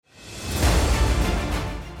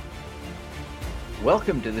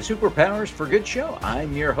Welcome to the Superpowers for Good show.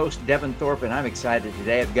 I'm your host, Devin Thorpe, and I'm excited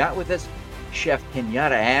today. I've got with us Chef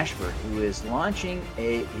Kenyatta Ashford, who is launching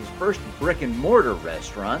his first brick and mortar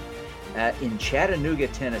restaurant in Chattanooga,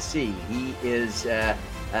 Tennessee. He is a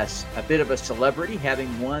bit of a celebrity,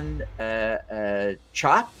 having won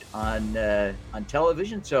Chopped on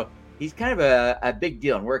television. So he's kind of a big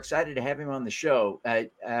deal, and we're excited to have him on the show.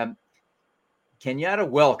 Kenyatta,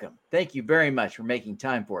 welcome. Thank you very much for making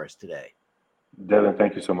time for us today. Devin,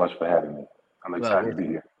 thank you so much for having me. I'm excited to be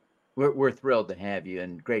here. We're thrilled to have you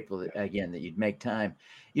and grateful again that you'd make time.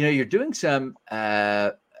 You know, you're doing some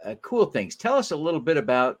cool things. Tell us a little bit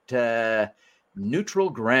about Neutral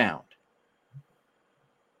Ground.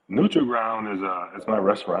 Neutral Ground is my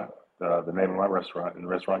restaurant, the name of my restaurant and the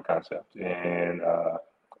restaurant concept. And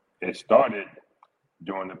it started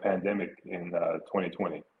during the pandemic in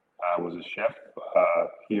 2020. I was a chef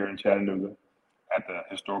here in Chattanooga at the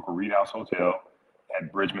historical Reed House Hotel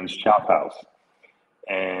at Bridgman's Chop House.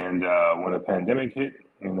 And when the pandemic hit,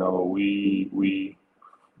 you know, the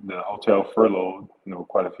hotel furloughed, you know,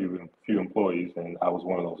 quite a few employees, and I was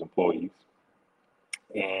one of those employees.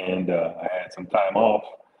 And I had some time off,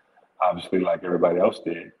 obviously, like everybody else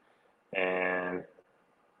did, and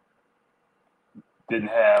didn't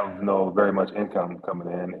have very much income coming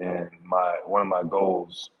in. And one of my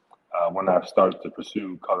goals when I started to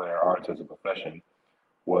pursue culinary arts as a profession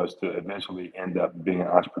was to eventually end up being an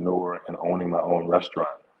entrepreneur and owning my own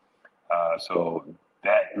restaurant. So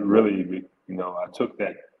that really, you know, I took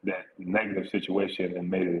that negative situation and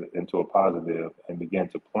made it into a positive and began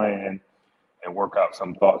to plan and work out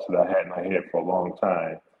some thoughts that I had in my head for a long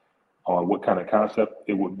time on what kind of concept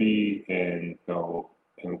it would be and, you know,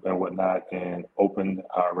 and whatnot, and opened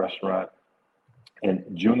our restaurant in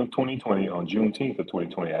June of 2020, on Juneteenth of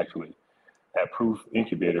 2020, actually, at Proof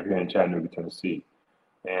Incubator here in Chattanooga, Tennessee.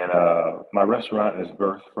 And my restaurant is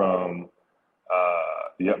birthed from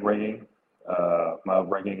the upbringing, my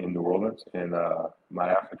upbringing in New Orleans, and my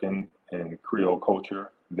African and Creole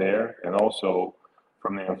culture there, and also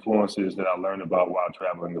from the influences that I learned about while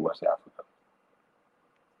traveling to West Africa.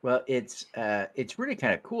 Well, it's really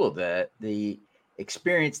kind of cool, the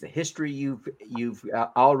experience, the history you've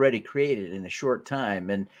already created in a short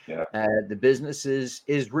time, and the business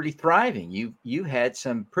is really thriving. You had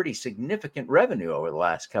some pretty significant revenue over the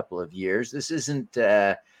last couple of years. This isn't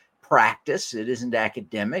practice; it isn't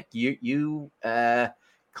academic. You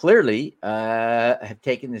clearly have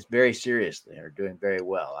taken this very seriously and are doing very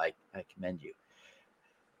well. I commend you.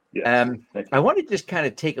 Yes, I want to just kind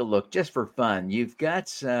of take a look, just for fun. You've got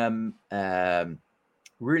some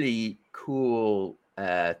really cool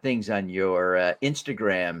things on your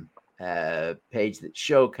Instagram page that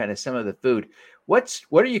show kind of some of the food. What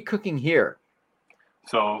are you cooking here?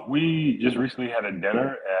 So we just recently had a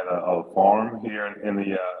dinner at a farm here in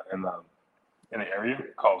the area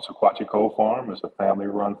called Sequatchie Cove Farm. It's a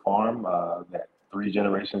family-run farm that 3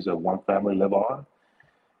 generations of one family live on.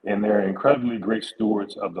 And they're incredibly great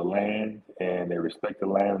stewards of the land, and they respect the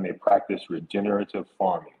land, and they practice regenerative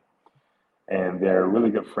farming. And they're really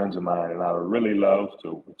good friends of mine, and I would really love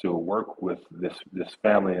to work with this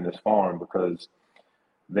family and this farm, because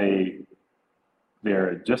they're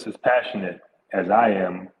just as passionate as I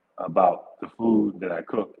am about the food that I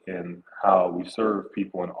cook and how we serve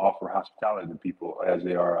people and offer hospitality to people as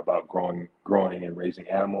they are about growing and raising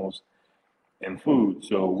animals and food.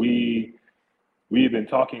 So we've been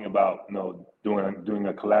talking about, you know, doing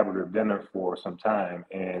a collaborative dinner for some time,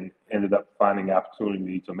 and ended up finding the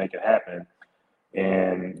opportunity to make it happen.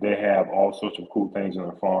 And they have all sorts of cool things on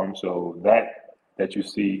the farm. So that you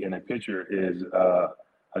see in a picture is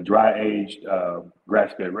a dry aged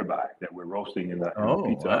grass-fed ribeye that we're roasting in the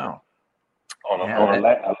pizza oven on a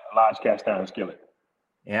large cast iron skillet.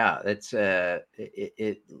 Yeah, that's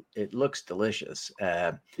it looks delicious.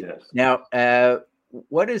 Yes. Now,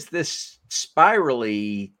 what is this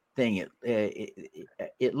spirally thing?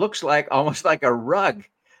 It looks like almost like a rug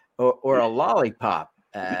or a lollipop.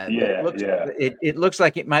 It looks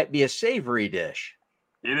like it might be a savory dish.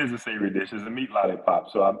 It is a savory dish. It's a meat lollipop.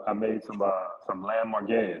 So I made some lamb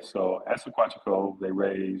marguerite. So at Sequatchie Cove, they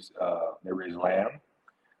raise lamb,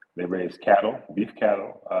 they raise cattle, beef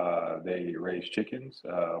cattle, they raise chickens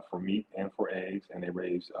for meat and for eggs, and they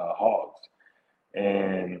raise hogs.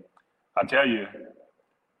 And I tell you,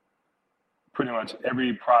 pretty much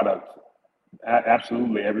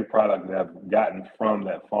absolutely every product that I've gotten from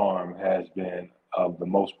that farm has been of the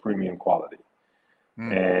most premium quality.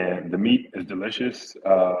 And the meat is delicious.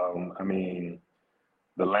 I mean,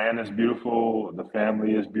 the land is beautiful. The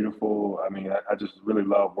family is beautiful. I mean, I just really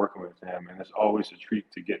love working with them. And it's always a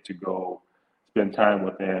treat to get to go spend time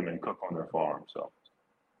with them and cook on their farm. So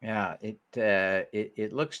yeah,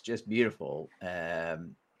 it looks just beautiful,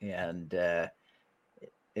 and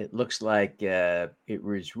it looks like it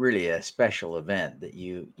was really a special event that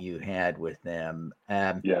you had with them.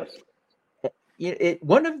 yes,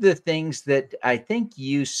 One of the things that I think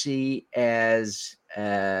you see as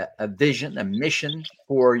a vision, a mission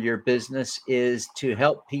for your business is to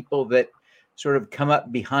help people that sort of come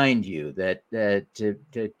up behind you, that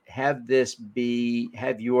to have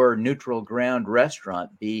your neutral ground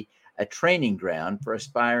restaurant be a training ground for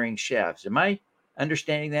aspiring chefs. Am I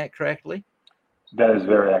understanding that correctly? that is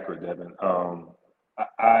very accurate, Devin.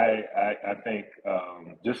 I think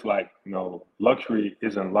just like luxury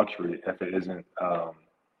isn't luxury if it isn't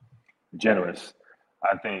generous.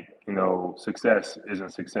 I think success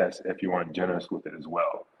isn't success if you aren't generous with it as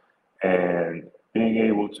well. And being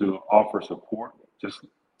able to offer support, just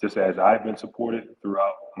as I've been supported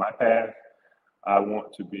throughout my path, I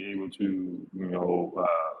want to be able to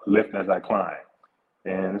lift as I climb.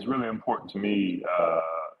 And it's really important to me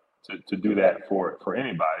to do that for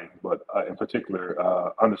anybody, but in particular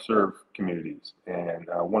underserved communities. And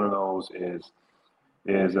one of those is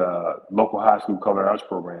local high school culinary arts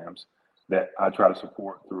programs that I try to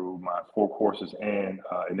support through my four courses and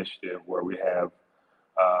initiative, where we have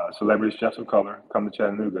celebrity chefs of color come to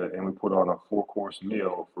Chattanooga, and we put on a four-course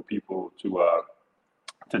meal for people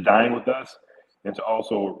to dine with us, and to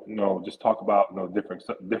also just talk about different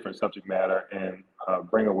subject matter, and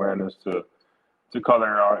bring awareness to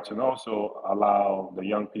culinary arts, and also allow the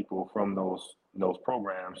young people from those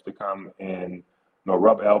programs to come and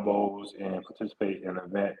rub elbows and participate in an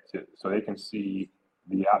event so they can see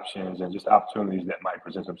the options and just opportunities that might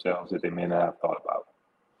present themselves that they may not have thought about.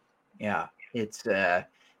 Yeah, it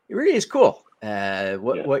really is cool. Yeah.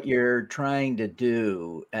 What you're trying to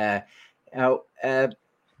do. Now,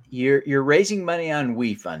 you're raising money on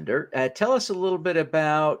WeFunder. Tell us a little bit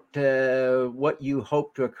about what you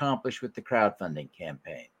hope to accomplish with the crowdfunding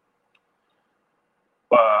campaign.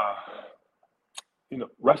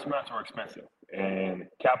 Restaurants are expensive, and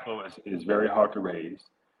capital is very hard to raise.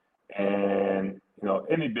 And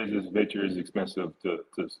any business venture is expensive to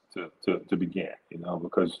begin.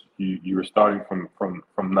 Because you are starting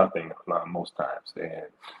from nothing most times.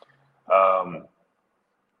 And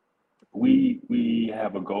we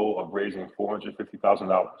have a goal of raising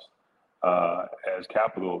 $450,000 as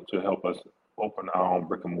capital to help us open our own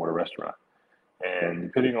brick and mortar restaurant. And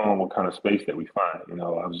depending on what kind of space that we find,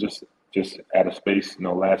 I was just at a space,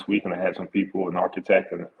 last week, and I had some people, an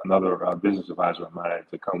architect and another business advisor of mine,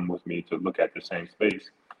 to come with me to look at the same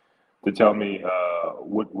space, to tell me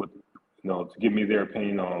to give me their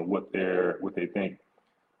opinion on what they think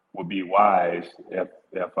would be wise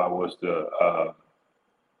if I was to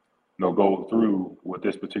go through with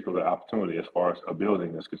this particular opportunity as far as a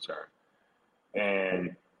building is concerned.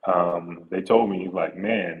 And they told me, like,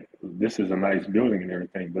 man, this is a nice building and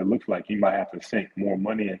everything, but it looks like you might have to sink more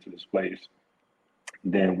money into this place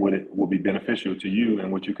than what it will be beneficial to you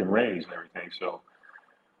and what you can raise and everything. So,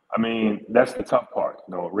 I mean, that's the tough part,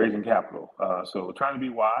 raising capital. So trying to be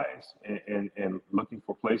wise and looking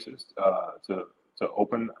for places to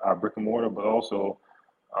open our brick and mortar, but also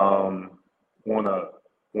want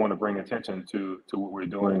to bring attention to what we're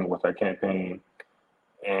doing with our campaign,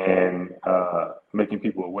 and making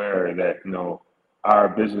people aware that our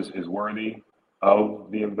business is worthy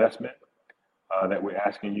of the investment that we're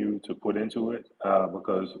asking you to put into it,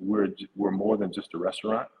 because we're more than just a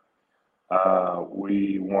restaurant.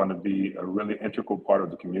 We want to be a really integral part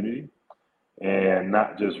of the community, and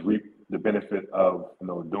not just reap the benefit of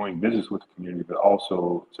doing business with the community, but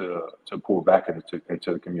also to pour back into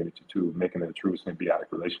the community too, making it a true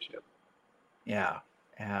symbiotic relationship. Yeah,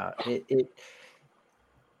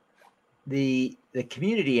 the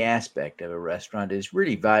community aspect of a restaurant is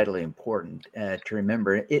really vitally important to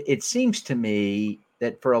remember. It seems to me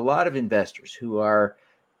that for a lot of investors who are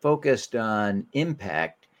focused on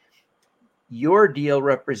impact, your deal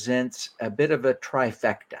represents a bit of a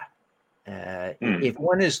trifecta. If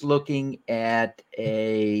one is looking at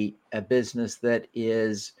a business that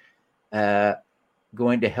is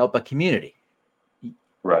going to help a community,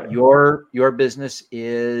 right? Your business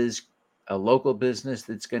is a local business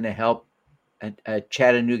that's going to help a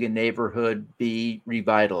Chattanooga neighborhood be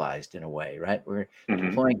revitalized in a way, right? We're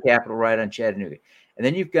deploying capital right on Chattanooga. And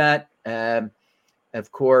then you've got,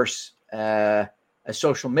 of course, a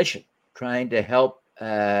social mission, trying to help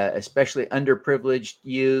especially underprivileged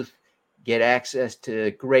youth get access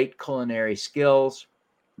to great culinary skills.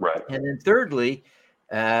 Right. And then thirdly,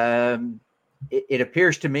 it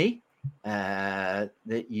appears to me that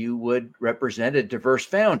you would represent a diverse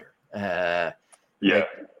founder.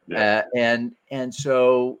 Yeah. And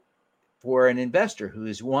so for an investor who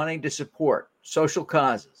is wanting to support social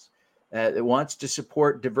causes, that wants to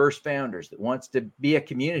support diverse founders, that wants to be a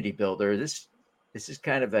community builder, this is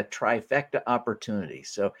kind of a trifecta opportunity.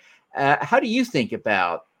 So how do you think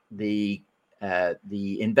about the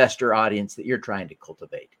investor audience that you're trying to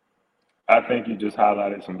cultivate? I think you just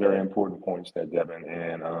highlighted some very important points there, Devin.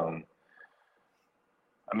 And I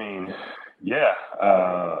mean, yeah,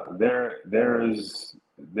 there is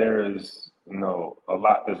a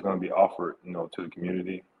lot that's going to be offered to the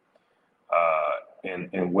community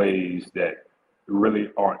in ways that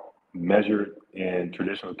really aren't measured in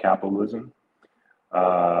traditional capitalism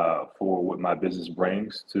for what my business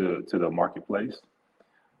brings to the marketplace.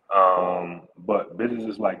 But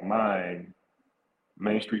businesses like mine,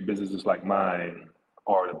 Main Street businesses like mine,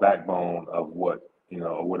 are the backbone of what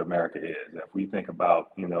America is. If we think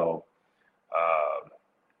about uh,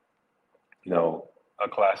 a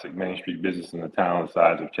classic Main Street business in the town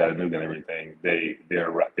size of Chattanooga and everything, they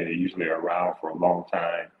usually are around for a long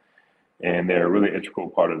time, and they're a really integral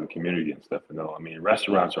part of the community and stuff. I mean,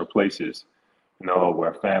 restaurants are places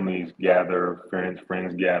where families gather,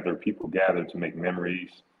 friends gather, people gather to make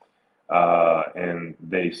memories, and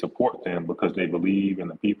they support them because they believe in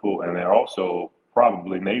the people, and they're also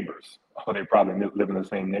probably neighbors. Or they probably live in the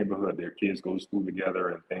same neighborhood. Their kids go to school together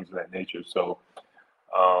and things of that nature. So,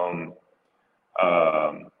 um,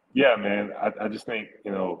 yeah, man, I just think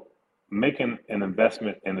making an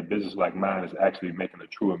investment in a business like mine is actually making a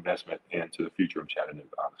true investment into the future of Chattanooga,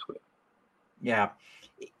 honestly. Yeah.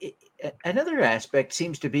 Another aspect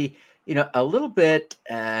seems to be, a little bit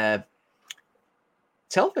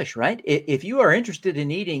selfish, right? If you are interested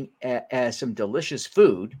in eating some delicious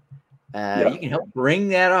food, you can help bring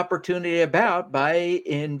that opportunity about by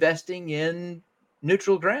investing in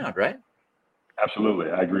neutral ground, right? Absolutely.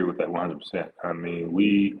 I agree with that 100%. I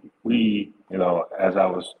mean, as I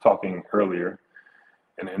was talking earlier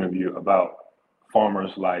in the interview about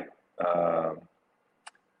farmers like uh,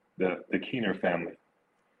 the Keener family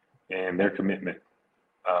and their commitment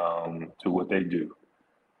to what they do.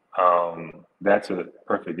 That's a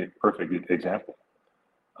perfect example.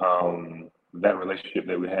 That relationship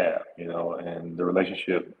that we have, and the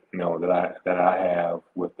relationship, that I have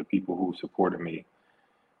with the people who supported me.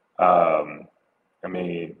 Um, I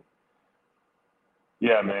mean,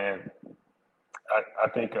 yeah, man. I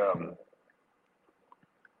think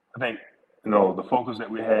the focus that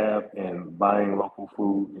we have in buying local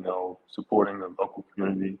food, supporting the local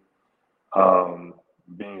community, um,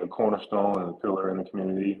 being a cornerstone and a pillar in the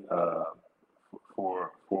community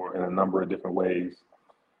for in a number of different ways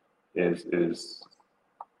is is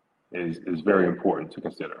is very important to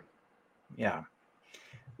consider. Yeah.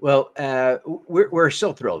 Well, we're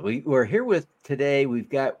so thrilled. We're here with today. We've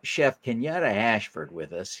got Chef Kenyatta Ashford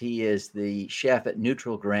with us. He is the chef at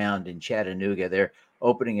Neutral Ground in Chattanooga. They're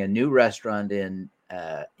opening a new restaurant in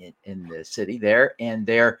the city there, and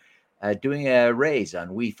they're doing a raise on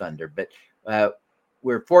WeFunder. But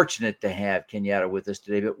we're fortunate to have Kenyatta with us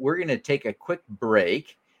today. But we're going to take a quick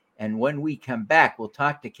break, and when we come back, we'll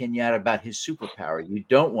talk to Kenyatta about his superpower. You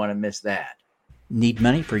don't want to miss that. Need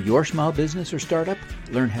money for your small business or startup?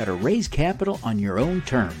 Learn how to raise capital on your own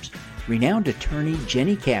terms. Renowned attorney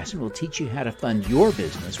Jenny Casson will teach you how to fund your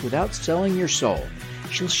business without selling your soul.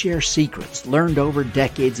 She'll share secrets learned over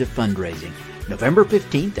decades of fundraising. November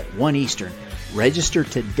 15th at 1 Eastern. Register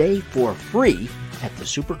today for free at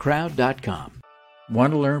thesupercrowd.com.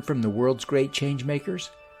 Want to learn from the world's great changemakers?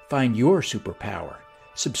 Find your superpower.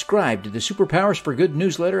 Subscribe to the Superpowers for Good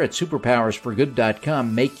newsletter at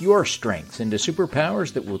superpowersforgood.com. Make your strengths into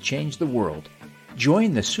superpowers that will change the world.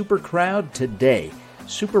 Join the Super Crowd today.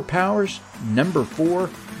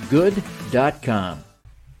 Superpowers4good.com.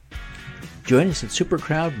 Join us at Super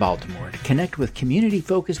Crowd Baltimore to connect with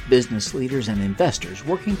community-focused business leaders and investors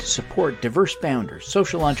working to support diverse founders,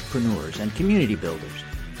 social entrepreneurs, and community builders.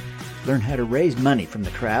 Learn how to raise money from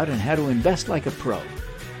the crowd and how to invest like a pro.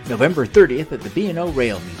 November 30th at the B&O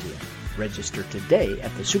Rail Museum. Register today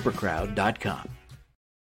at thesupercrowd.com.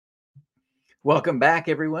 Welcome back,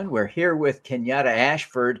 everyone. We're here with Kenyatta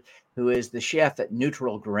Ashford, who is the chef at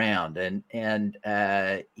Neutral Ground, and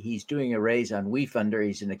he's doing a raise on WeFunder.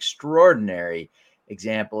 He's an extraordinary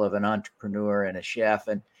example of an entrepreneur and a chef.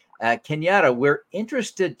 And Kenyatta, we're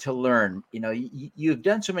interested to learn. You've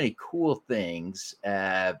done so many cool things,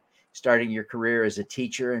 starting your career as a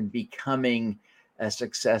teacher and becoming a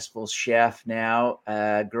successful chef now,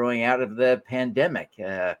 growing out of the pandemic.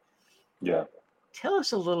 Tell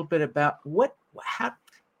us a little bit about what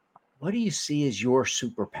do you see as your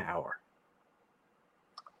superpower?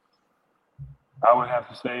 I would have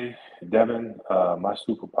to say, Devin, my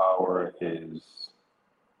superpower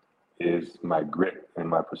is my grit and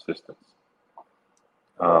my persistence.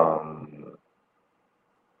 Um,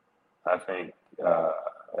 I think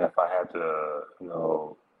if I had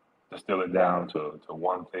to, distill it down to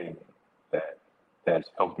one thing that that's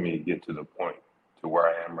helped me get to the point to where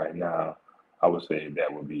I am right now, I would say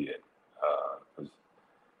that would be it. 'Cause,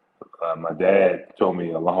 my dad told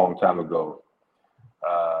me a long time ago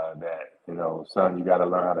that son, you got to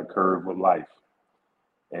learn how to curve with life.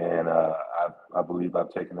 And I believe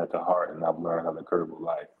I've taken that to heart, and I've learned how to curve with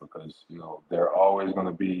life because there are always going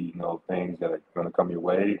to be things that are going to come your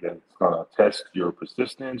way that's going to test your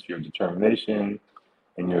persistence, your determination,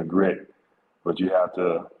 and your grit. But you have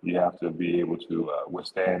to be able to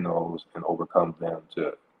withstand those and overcome them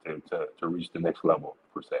to reach the next level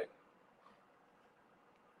per se.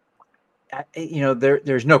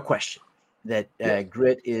 There's no question that Yes.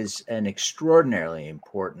 grit is an extraordinarily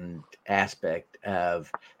important aspect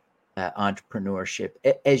of entrepreneurship.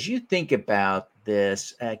 As you think about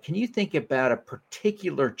this, can you think about a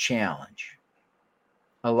particular challenge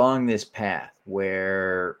along this path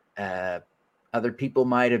where other people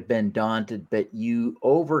might have been daunted, but you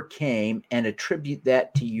overcame and attribute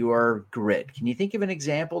that to your grit? Can you think of an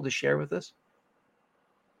example to share with us?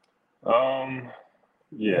 Um.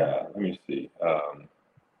 Yeah. Let me see.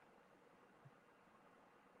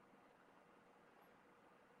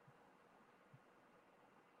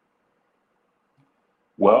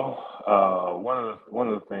 Well, one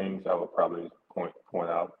of the things I would probably point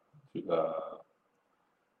out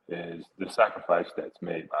is the sacrifice that's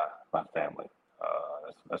made by my family.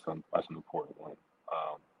 That's an important one.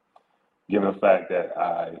 Um, Given the fact that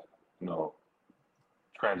I, you know,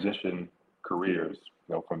 transitioned careers,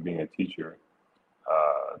 from being a teacher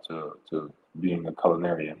to being a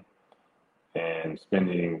culinarian, and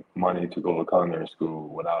spending money to go to culinary school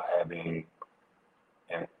without having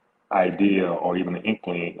an idea or even an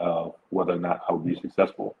inkling of whether or not I would be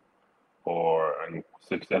successful. And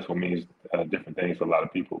successful means different things for a lot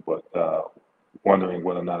of people, but wondering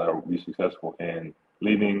whether or not I would be successful and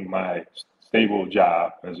leaving my stable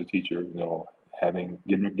job as a teacher, having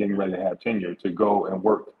getting ready to have tenure to go and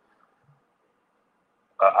work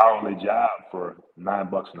an hourly job for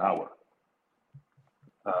 $9 an hour.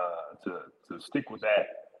 To stick with that,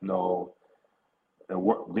 and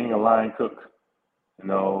work, being a line cook,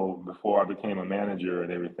 before I became a manager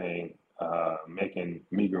and everything, making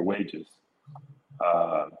meager wages,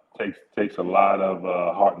 uh, takes a lot of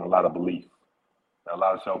heart and a lot of belief, a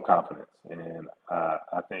lot of self confidence, and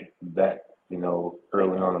I think that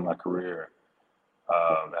early on in my career,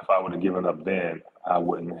 if I would have given up then, I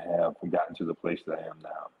wouldn't have gotten to the place that I am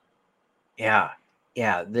now. Yeah,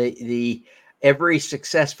 yeah. The every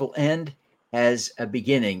successful end has a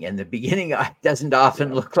beginning, and the beginning doesn't often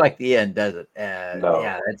Yeah. look like the end, does it? No,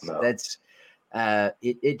 Yeah, no. that's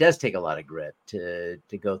it does take a lot of grit to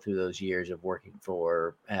go through those years of working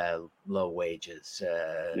for low wages.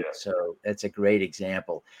 Yeah. So that's a great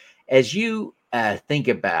example. As you think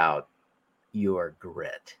about your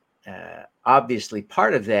grit, obviously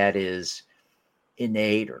part of that is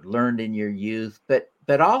innate or learned in your youth,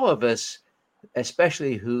 but all of us,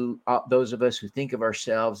 especially those of us who think of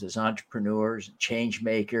ourselves as entrepreneurs and change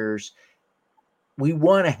makers, we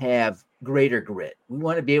want to have greater grit. We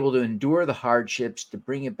want to be able to endure the hardships to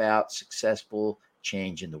bring about successful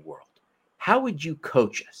change in the world. How would you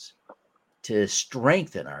coach us to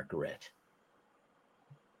strengthen our grit?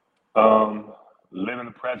 Um, Live in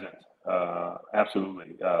the present.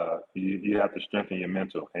 Absolutely. You have to strengthen your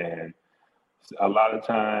mental. And a lot of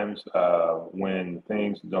times, when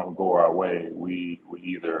things don't go our way, we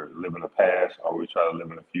either live in the past or we try to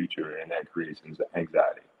live in the future, and that creates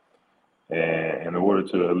anxiety. And in order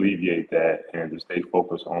to alleviate that and to stay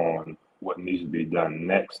focused on what needs to be done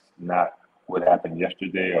next, not what happened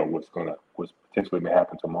yesterday or what's potentially may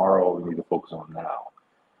happen tomorrow, we need to focus on now.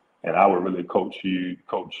 And I would really coach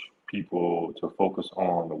people to focus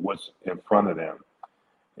on what's in front of them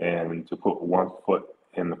and to put one foot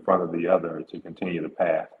in the front of the other to continue the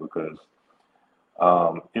path because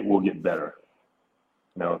it will get better.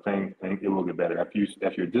 It will get better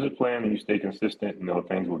if you're disciplined and you stay consistent.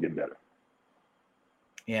 Things will get better.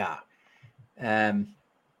 Yeah.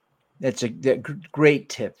 That's a great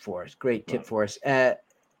tip for us. Great tip Right. for us.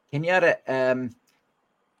 Kenyatta,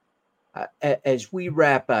 as we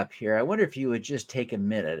wrap up here, I wonder if you would just take a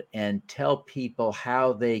minute and tell people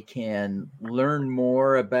how they can learn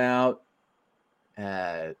more about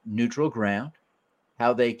Neutral Ground,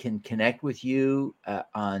 how they can connect with you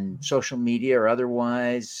on social media or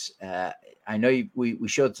otherwise. I know we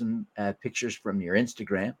showed some pictures from your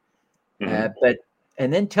Instagram. But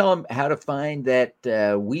and then tell them how to find that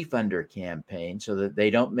WeFunder campaign so that they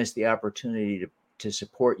don't miss the opportunity to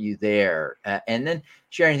support you there. And then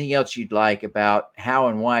share anything else you'd like about how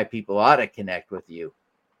and why people ought to connect with you.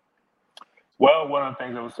 Well, one of the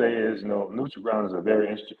things I would say is, NutriGround is a very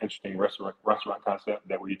interesting restaurant concept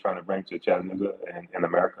that we're trying to bring to Chattanooga and in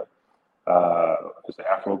America. It's an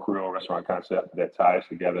Afro-Creole restaurant concept that ties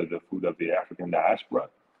together the food of the African diaspora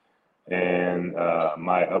and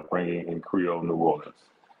my upbringing in Creole New Orleans.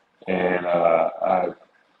 And I've,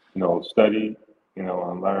 studied,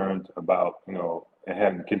 and learned about, and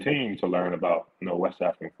have continuing to learn about, West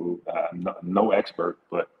African food. I'm no expert,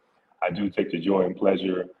 but I do take the joy and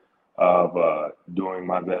pleasure of doing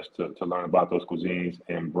my best to learn about those cuisines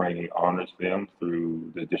and bringing honor to them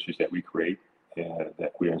through the dishes that we create and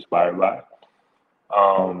that we're inspired by.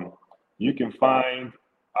 You can find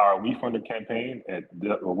our WeFunder campaign at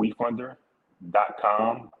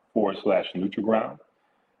wefunder.com/NutriGround.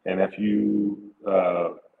 And if you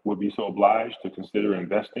would be so obliged to consider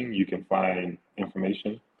investing, you can find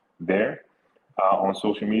information there on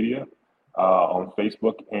social media, on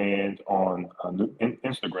Facebook, and on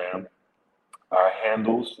Instagram. Our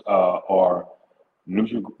handles are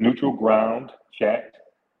Neutral Ground Chat,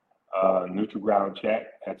 NutriGround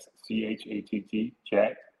Chat, that's CHATT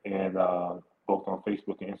Chat, and both on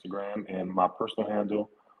Facebook and Instagram. And my personal handle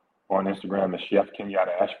on Instagram is Chef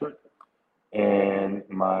Kenyatta Ashford. And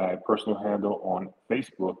my personal handle on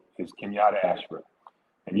Facebook is Kenyatta Ashford.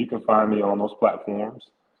 And you can find me on those platforms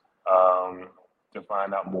to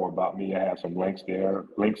find out more about me. I have some links there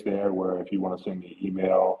where if you want to send me an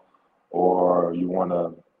email or you want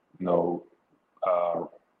to,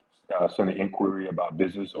 send an inquiry about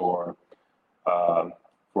business or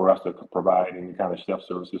for us to provide any kind of chef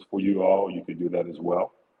services for you all, you could do that as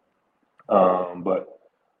well. But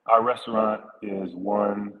our restaurant is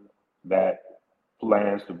one that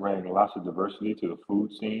plans to bring lots of diversity to the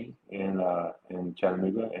food scene in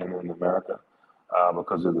Chattanooga and in America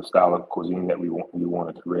because of the style of cuisine that we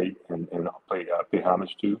want to create and pay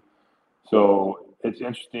homage to. So it's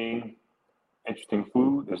interesting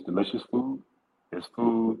food. It's delicious food. It's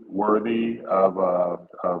food worthy of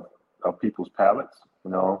people's palates.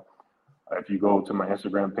 If you go to my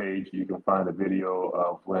Instagram page, you can find a video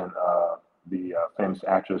of when the famous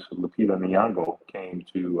actress Lupita Nyong'o came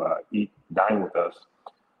to dine with us.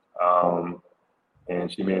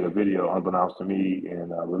 And she made a video unbeknownst to me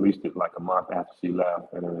and released it like a month after she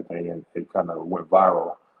left and everything. And it kind of went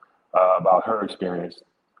viral about her experience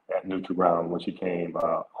at NutriGround when she came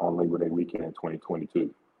on Labor Day weekend in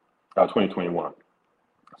 2021.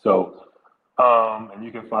 So, and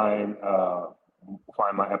you can find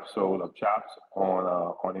my episode of Chops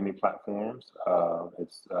on any platforms.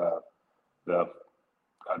 It's the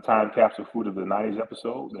Time Capsule Food of the 90s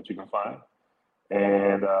episode that you can find.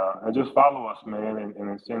 And just follow us, man,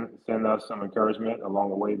 and send us some encouragement along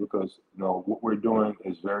the way because, what we're doing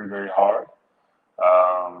is very, very hard.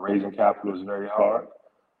 Raising capital is very hard,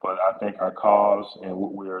 but I think our cause and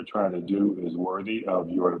what we are trying to do is worthy of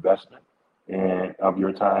your investment and of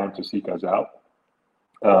your time to seek us out.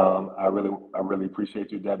 I really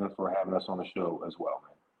appreciate you, Devin, for having us on the show as well,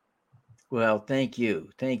 man. Well, thank you.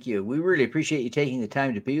 We really appreciate you taking the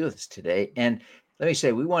time to be with us today. And let me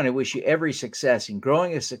say, we want to wish you every success in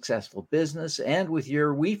growing a successful business and with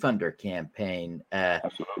your WeFunder campaign.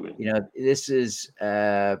 Absolutely. This is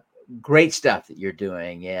great stuff that you're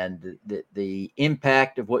doing, and the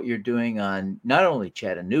impact of what you're doing on not only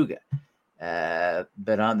Chattanooga,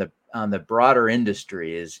 but on the broader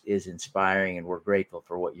industry is inspiring, and we're grateful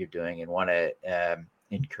for what you're doing and want to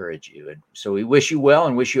encourage you. And so we wish you well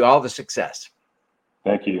and wish you all the success.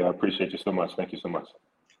 Thank you. I appreciate you so much. Thank you so much.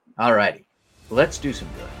 All righty. Let's do some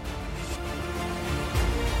good.